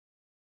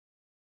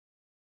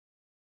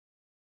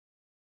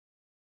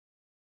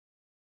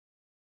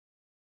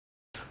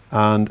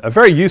And a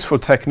very useful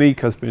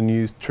technique has been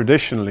used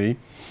traditionally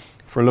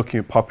for looking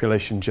at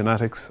population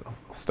genetics of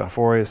Staph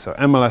aureus. So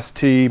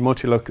MLST,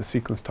 multi-locus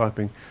sequence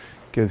typing,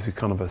 gives you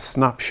kind of a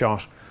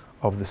snapshot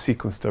of the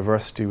sequence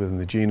diversity within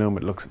the genome.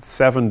 It looks at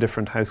 7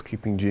 different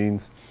housekeeping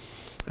genes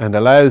and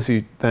allows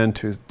you then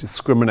to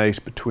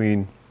discriminate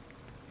between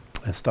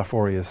Staph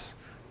aureus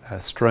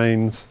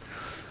strains.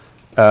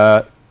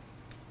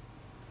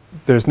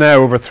 There's now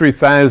over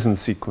 3,000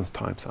 sequence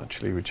types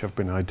actually which have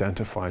been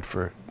identified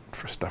for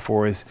Staph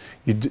aureus.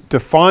 You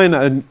define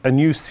a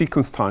new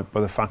sequence type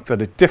by the fact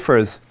that it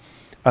differs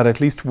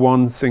at least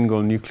one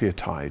single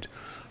nucleotide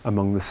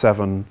among the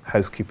 7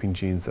 housekeeping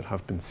genes that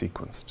have been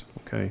sequenced.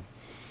 Okay.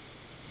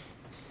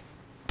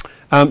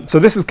 So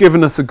this has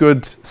given us a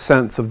good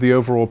sense of the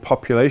overall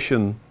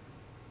population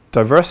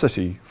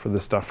diversity for the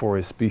Staph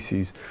aureus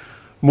species.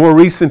 More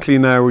recently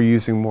now we're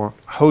using more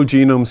whole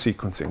genome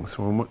sequencing,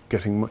 so we're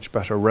getting much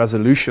better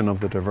resolution of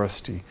the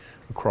diversity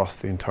across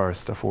the entire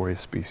Staph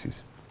aureus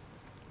species.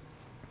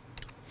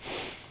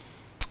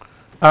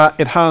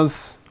 It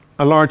has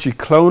a largely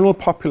clonal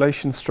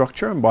population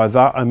structure, and by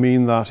that I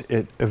mean that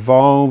it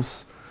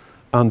evolves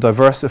and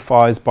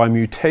diversifies by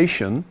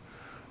mutation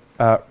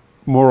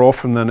more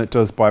often than it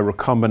does by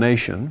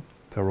recombination.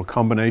 So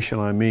recombination,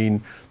 I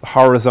mean the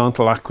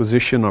horizontal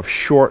acquisition of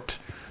short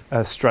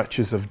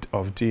stretches of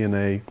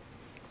DNA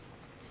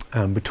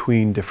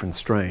between different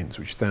strains,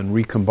 which then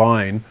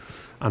recombine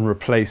and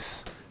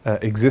replace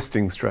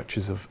existing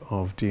stretches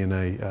of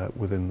DNA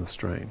within the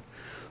strain.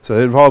 So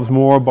it evolves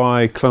more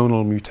by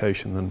clonal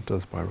mutation than it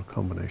does by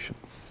recombination.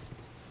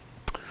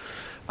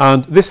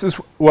 And this is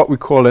what we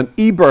call an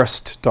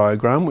E-burst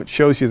diagram, which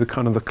shows you the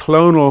kind of the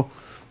clonal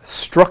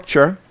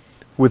structure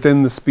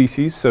within the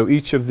species. So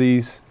each of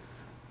these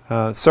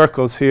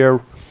circles here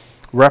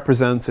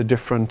represents a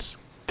different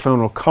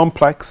clonal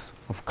complex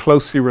of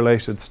closely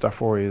related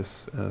Staph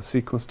aureus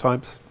sequence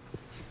types.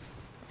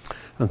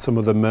 And some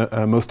of the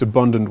most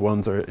abundant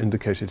ones are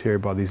indicated here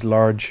by these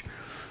large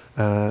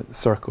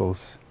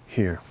circles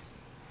here.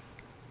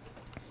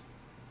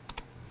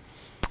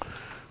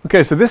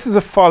 Okay, so this is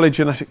a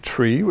phylogenetic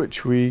tree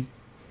which we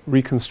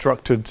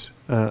reconstructed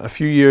a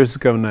few years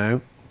ago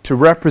now to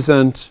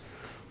represent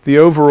the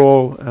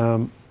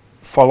overall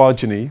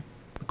phylogeny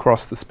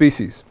across the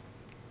species.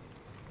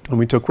 And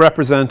we took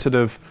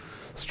representative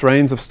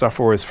strains of Staph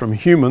aureus from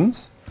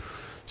humans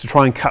to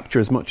try and capture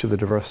as much of the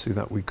diversity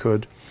that we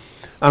could,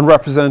 and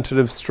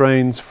representative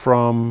strains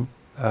from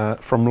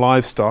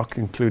livestock,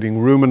 including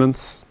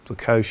ruminants, so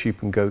cows,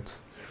 sheep and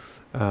goats,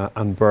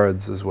 and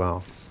birds as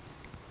well.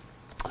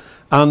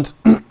 And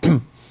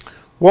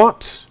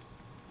what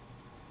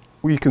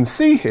we can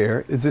see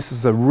here is this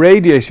is a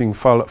radiating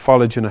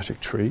phylogenetic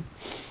tree.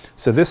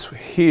 So this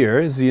here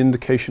is the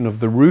indication of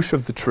the root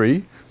of the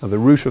tree. Now the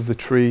root of the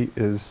tree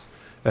is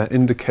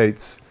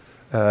indicates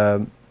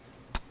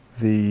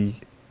the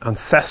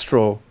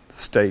ancestral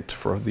state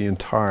for the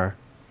entire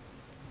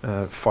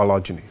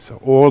phylogeny. So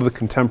all the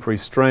contemporary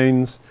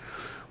strains,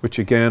 which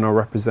again are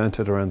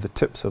represented around the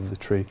tips of the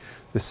tree,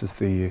 this is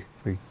the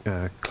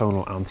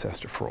clonal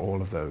ancestor for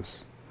all of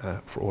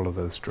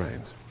those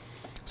strains.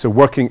 So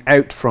working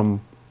out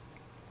from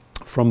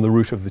the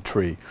root of the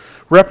tree.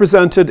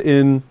 Represented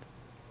in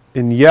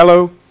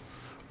yellow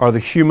are the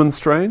human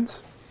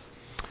strains.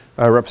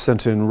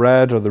 Represented in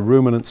red are the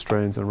ruminant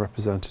strains, and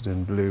represented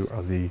in blue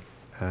are the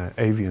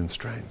avian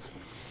strains.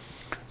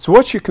 So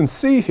what you can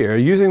see here,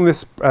 using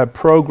this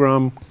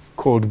program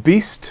called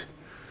BEAST,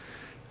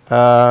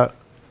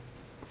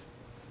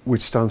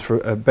 which stands for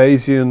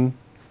Bayesian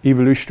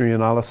Evolutionary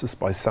Analysis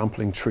by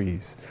Sampling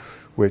Trees,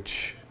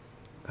 which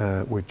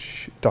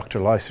Dr.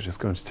 Lysett is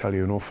going to tell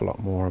you an awful lot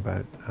more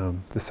about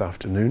this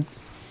afternoon.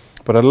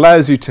 But it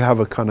allows you to have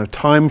a kind of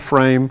time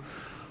frame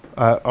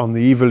on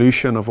the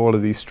evolution of all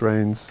of these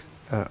strains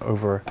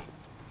over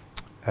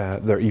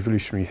their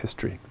evolutionary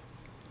history.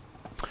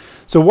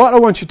 So what I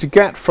want you to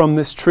get from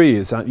this tree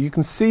is that you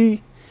can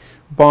see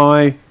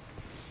by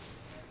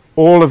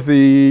all of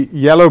the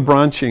yellow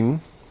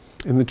branching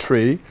in the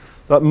tree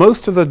that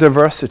most of the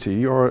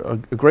diversity, or a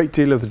great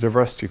deal of the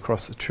diversity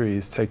across the tree,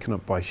 is taken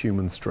up by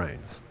human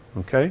strains.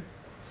 Okay?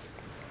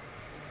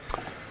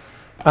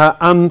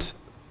 And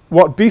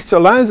what BEAST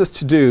allows us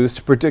to do is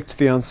to predict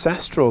the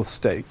ancestral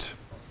state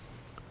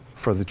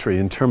for the tree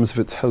in terms of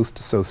its host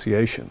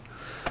association.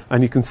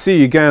 And you can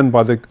see again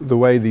by the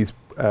way these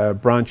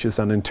branches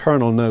and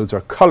internal nodes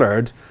are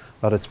colored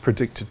that it's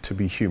predicted to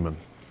be human.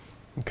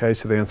 Okay,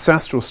 so the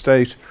ancestral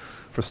state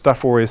for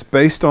Staph aureus,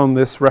 based on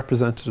this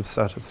representative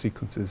set of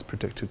sequences, is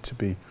predicted to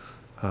be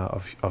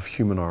of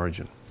human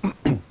origin.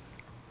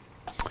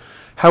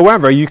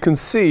 However, you can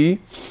see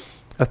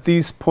at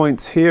these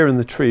points here in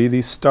the tree,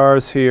 these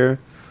stars here,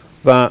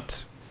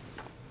 that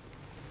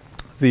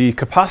the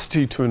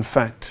capacity to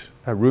infect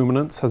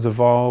ruminants has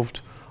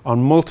evolved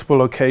on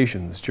multiple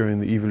occasions during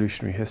the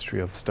evolutionary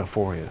history of Staph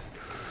aureus.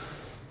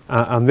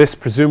 And this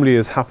presumably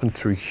has happened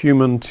through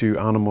human to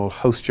animal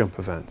host jump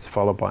events,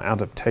 followed by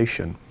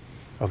adaptation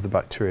of the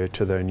bacteria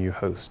to their new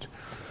host.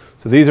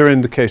 So these are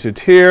indicated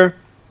here.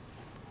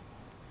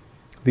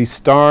 These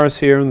stars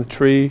here in the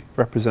tree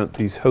represent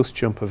these host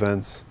jump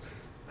events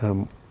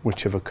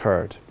which have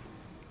occurred.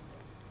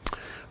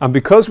 And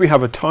because we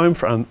have a time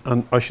frame,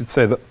 and I should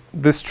say that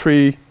this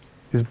tree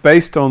is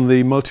based on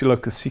the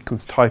multi-locus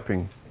sequence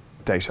typing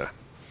data.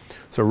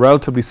 So a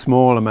relatively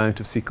small amount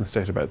of sequence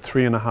data, about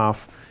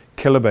 3.5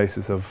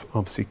 kilobases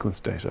of sequence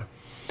data.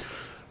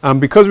 And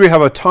because we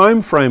have a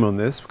time frame on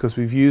this, because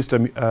we've used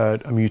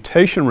a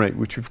mutation rate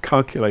which we've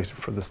calculated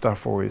for the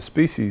Staph aureus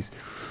species,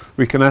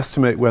 we can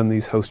estimate when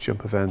these host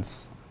jump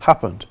events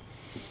happened.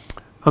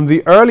 And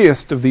the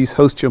earliest of these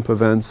host jump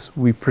events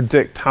we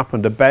predict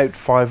happened about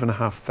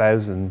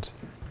 5,500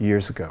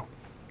 years ago,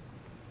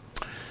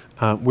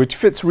 which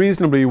fits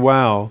reasonably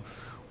well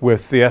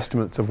with the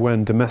estimates of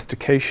when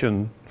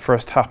domestication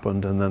first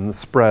happened and then the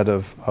spread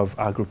of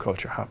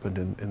agriculture happened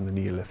in the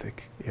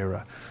Neolithic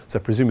era. So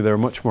presumably there are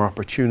much more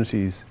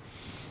opportunities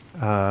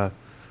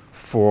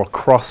for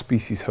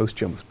cross-species host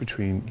jumps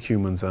between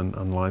humans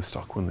and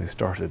livestock when they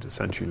started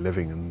essentially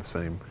living in the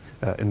same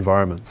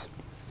environments.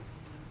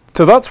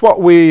 So that's what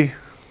we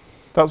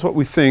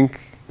think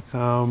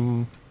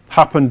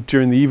happened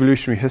during the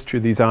evolutionary history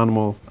of these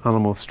animal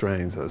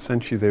strains.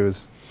 Essentially there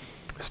was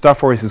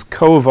Staph aureus has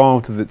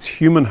co-evolved with its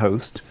human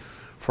host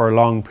for a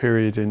long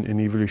period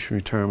in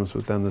evolutionary terms,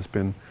 but then there's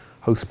been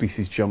host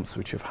species jumps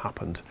which have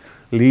happened,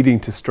 leading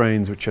to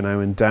strains which are now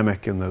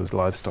endemic in those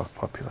livestock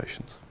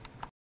populations.